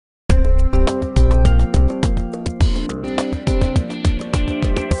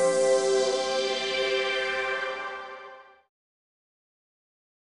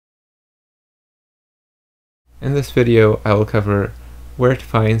In this video, I will cover where to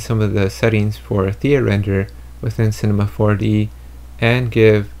find some of the settings for Thea render within Cinema 4D and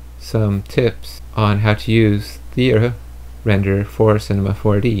give some tips on how to use Thea render for Cinema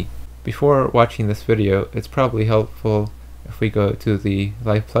 4D. Before watching this video, it's probably helpful if we go to the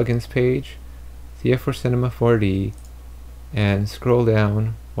Live Plugins page, Thea for Cinema 4D, and scroll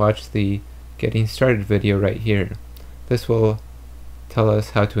down, watch the Getting Started video right here. This will tell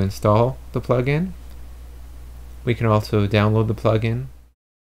us how to install the plugin. We can also download the plugin.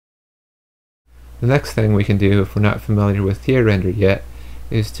 The next thing we can do if we're not familiar with Thea render yet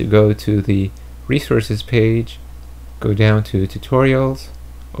is to go to the Resources page, go down to Tutorials,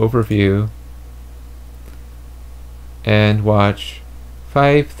 Overview, and watch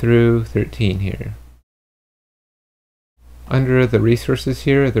 5 through 13 here. Under the resources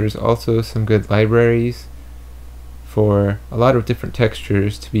here, there's also some good libraries for a lot of different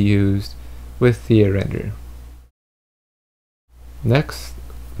textures to be used with Thea render. Next,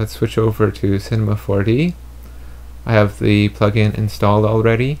 let's switch over to Cinema 4D. I have the plugin installed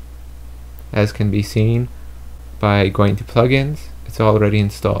already. As can be seen by going to Plugins, it's already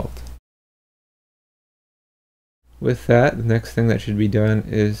installed. With that, the next thing that should be done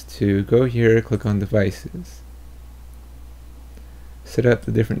is to go here, click on Devices. Set up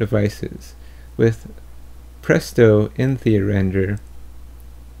the different devices. With Presto in Thea render,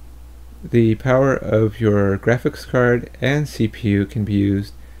 the power of your graphics card and CPU can be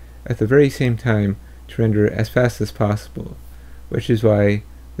used at the very same time to render as fast as possible, which is why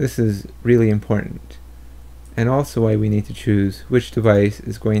this is really important, and also why we need to choose which device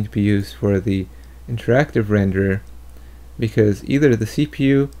is going to be used for the interactive render, because either the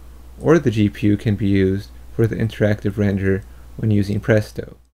CPU or the GPU can be used for the interactive render when using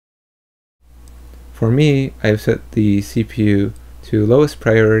Presto. For me, I've set the CPU to lowest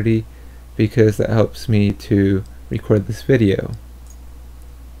priority because that helps me to record this video.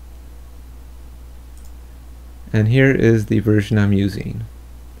 And here is the version I'm using.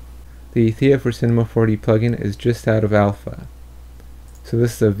 The Thea for Cinema 4D plugin is just out of alpha, so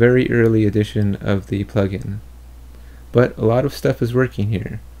this is a very early edition of the plugin. But a lot of stuff is working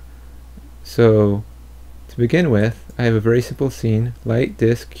here. So to begin with, I have a very simple scene, light,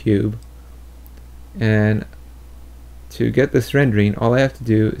 disk, cube, and to get this rendering, all I have to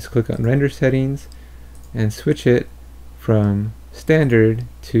do is click on Render Settings and switch it from Standard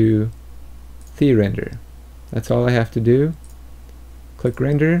to Thea render. That's all I have to do. Click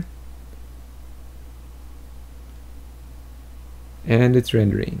Render, and it's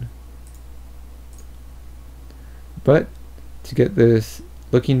rendering. But to get this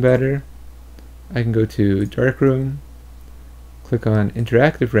looking better, I can go to Darkroom, click on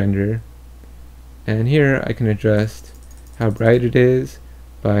Interactive Render, and here I can adjust how bright it is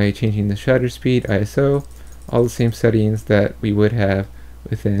by changing the shutter speed, ISO, all the same settings that we would have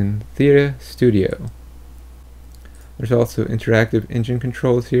within Thea Studio. There's also interactive engine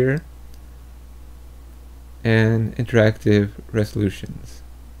controls here and interactive resolutions.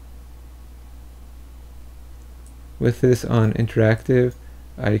 With this on interactive,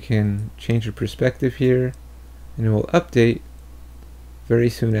 I can change the perspective here and it will update very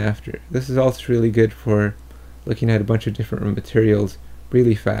soon after. This is also really good for looking at a bunch of different materials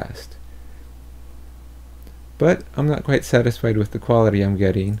really fast. But I'm not quite satisfied with the quality I'm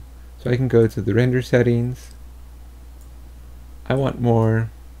getting, so I can go to the render settings. I want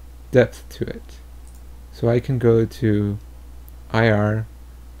more depth to it, so I can go to IR,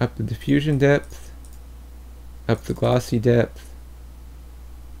 up the diffusion depth, up the glossy depth.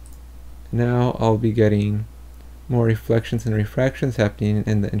 Now I'll be getting more reflections and refractions happening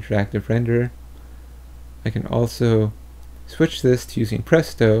in the interactive render. I can also switch this to using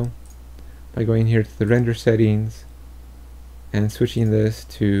Presto by going here to the render settings and switching this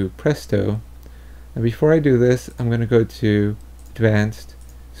to Presto. Now before I do this, I'm going to go to Advanced,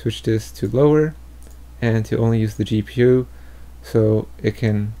 switch this to lower, and to only use the GPU so it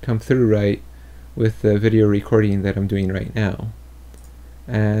can come through right with the video recording that I'm doing right now.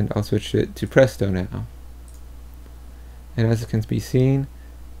 And I'll switch it to Presto now. And as it can be seen,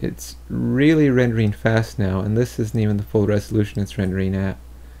 it's really rendering fast now, and this isn't even the full resolution it's rendering at.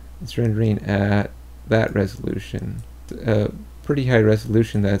 It's rendering at that resolution. A pretty high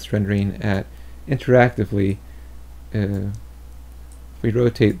resolution that it's rendering at interactively. If we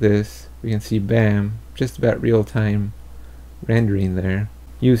rotate this, we can see BAM, just about real-time rendering there,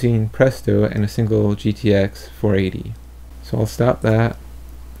 using Presto and a single GTX 480. So I'll stop that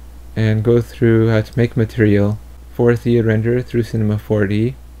and go through how to make material for Thea render through Cinema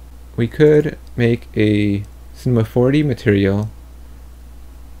 4D. We could make a Cinema 4D material,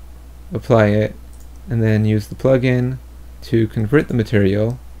 apply it, and then use the plugin to convert the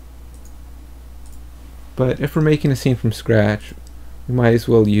material. But if we're making a scene from scratch, we might as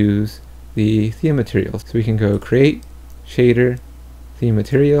well use the Thea material. So we can go Create, Shader, Thea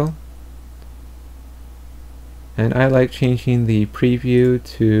material, and I like changing the preview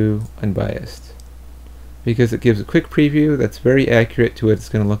to unbiased because it gives a quick preview that's very accurate to what it's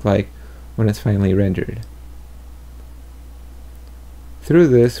going to look like when it's finally rendered. Through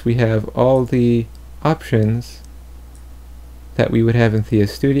this, we have all the options that we would have in Thea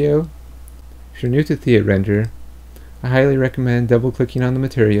Studio. If you're new to Thea Render, I highly recommend double-clicking on the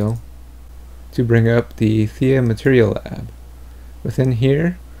material to bring up the Thea Material Lab. Within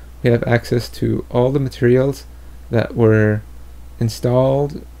here, we have access to all the materials that were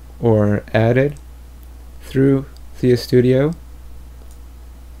installed or added through Thea Studio.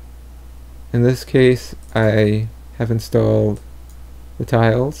 In this case, I have installed the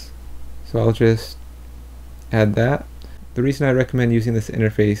tiles, so I'll just add that. The reason I recommend using this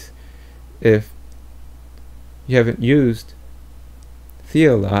interface, if you haven't used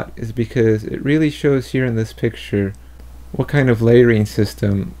Thea a lot, is because it really shows here in this picture what kind of layering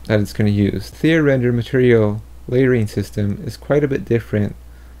system that it's going to use. Thea Render material layering system is quite a bit different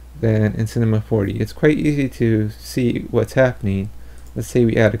than in Cinema 4D. It's quite easy to see what's happening. Let's say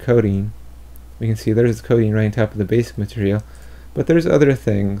we add a coating. We can see there's a coating right on top of the basic material, but there's other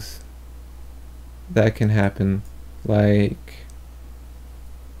things that can happen, like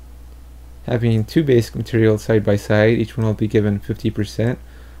having two basic materials side by side. Each one will be given 50%,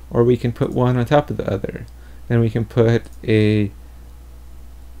 or we can put one on top of the other. Then we can put a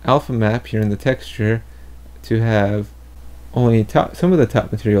alpha map here in the texture to have only some of the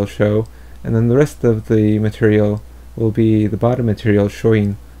top material show, and then the rest of the material will be the bottom material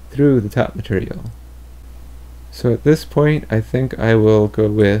showing through the top material. So at this point, I think I will go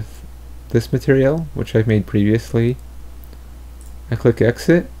with this material, which I've made previously. I click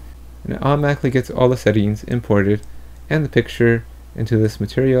Exit, and it automatically gets all the settings imported and the picture into this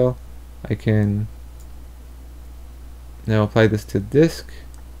material. I can now apply this to the disk.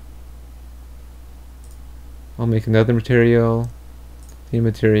 I'll make another material, the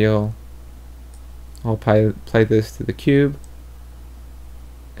material. I'll apply this to the cube.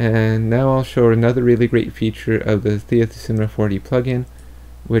 And now I'll show another really great feature of the Thea Cinema 4D plugin,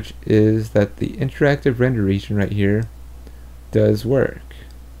 which is that the interactive render region right here does work,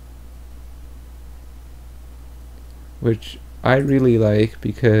 which I really like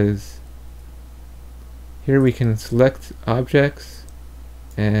because here we can select objects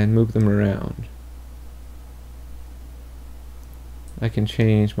and move them around. I can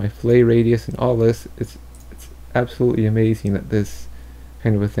change my fillet radius and all this. It's absolutely amazing that this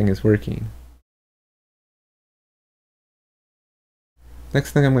kind of a thing is working.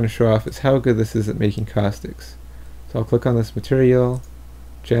 Next thing I'm going to show off is how good this is at making caustics. So I'll click on this material,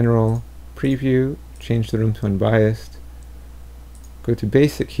 General, Preview, change the room to unbiased, go to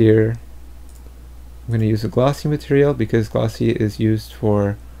Basic here. I'm going to use a glossy material because glossy is used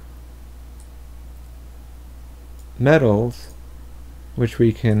for metals, which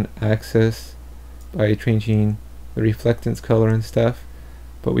we can access by changing the reflectance color and stuff,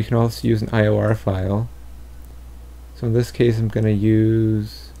 but we can also use an IOR file. So in this case I'm going to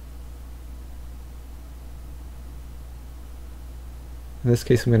use, in this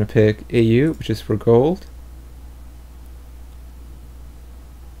case I'm going to pick AU, which is for gold.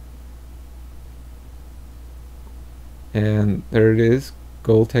 And there it is,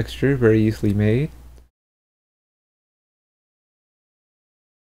 gold texture, very easily made.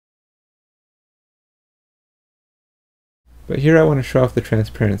 But here I want to show off the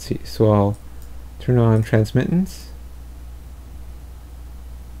transparency, so I'll turn on transmittance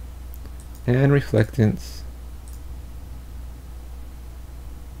and reflectance,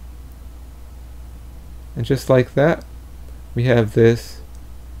 and just like that we have this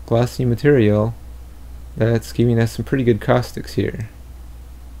glossy material that's giving us some pretty good caustics here.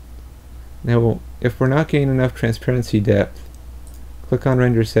 Now if we're not getting enough transparency depth, click on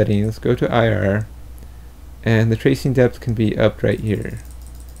render settings, go to IR, and the tracing depth can be upped right here.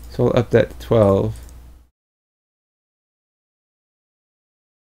 So I'll up that to 12.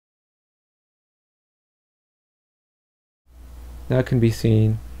 Now it can be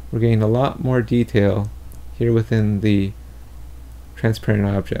seen we're getting a lot more detail here within the transparent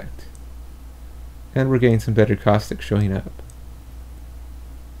object. And we're getting some better caustic showing up.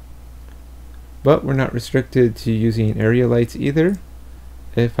 But we're not restricted to using area lights either.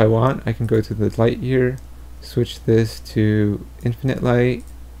 If I want, I can go to the light here, switch this to infinite light,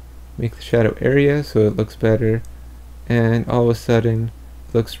 make the shadow area so it looks better, and all of a sudden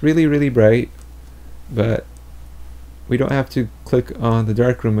it looks really, really bright. but we don't have to click on the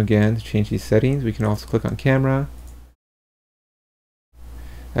darkroom again to change these settings. We can also click on camera,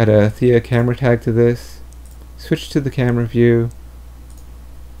 add a Thea camera tag to this, switch to the camera view,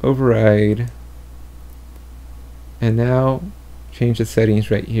 override, and now change the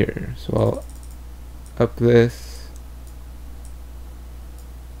settings right here. So I'll up this,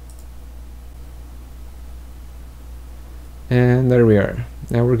 and there we are.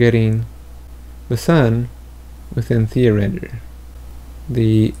 Now we're getting the sun within Thea render.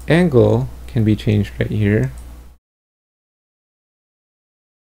 The angle can be changed right here.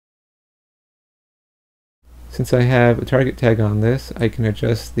 Since I have a target tag on this, I can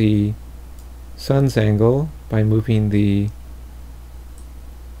adjust the sun's angle by moving the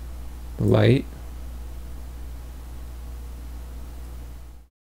light.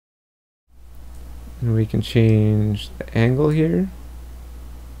 And we can change the angle here.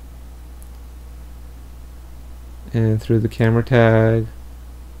 And through the camera tag,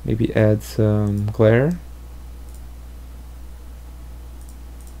 maybe add some glare.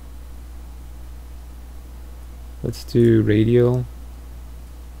 Let's do radial.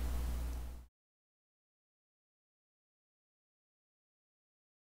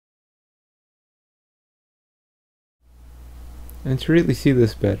 And to really see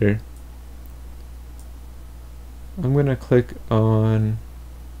this better, I'm going to click on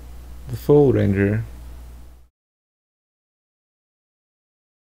the full render.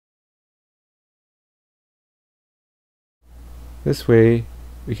 This way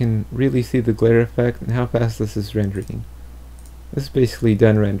we can really see the glare effect and how fast this is rendering. This is basically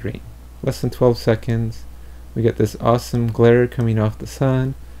done rendering. Less than 12 seconds. We get this awesome glare coming off the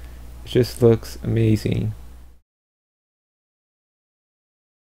sun. It just looks amazing.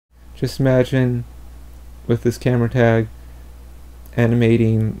 Just imagine with this camera tag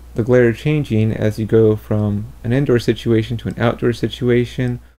animating the glare changing as you go from an indoor situation to an outdoor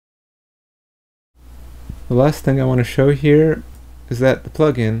situation. The last thing I want to show here is that the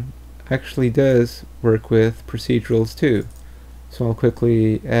plugin actually does work with procedurals too. So I'll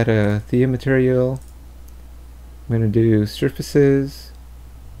quickly add a Thea material. I'm going to do surfaces.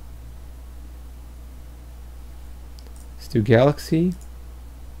 Let's do galaxy.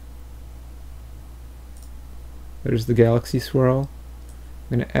 There's the galaxy swirl.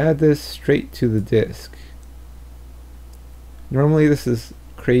 I'm going to add this straight to the disk. Normally this is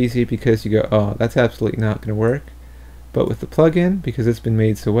crazy because you go, oh, that's absolutely not going to work. But with the plugin, because it's been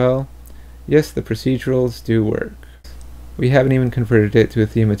made so well, yes, the procedurals do work. We haven't even converted it to a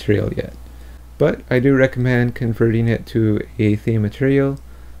Thea material yet. But I do recommend converting it to a Thea material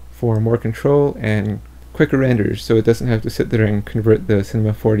for more control and quicker renders, so it doesn't have to sit there and convert the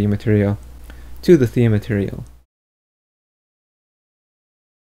Cinema 4D material to the Thea material.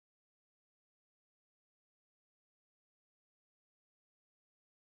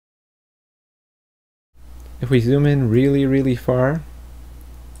 If we zoom in really far,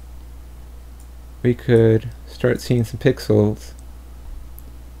 we could start seeing some pixels.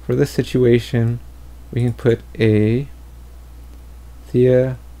 For this situation, we can put a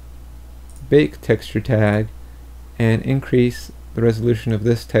Thea bake texture tag and increase the resolution of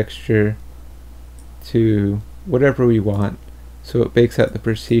this texture to whatever we want so it bakes out the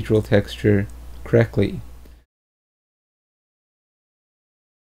procedural texture correctly.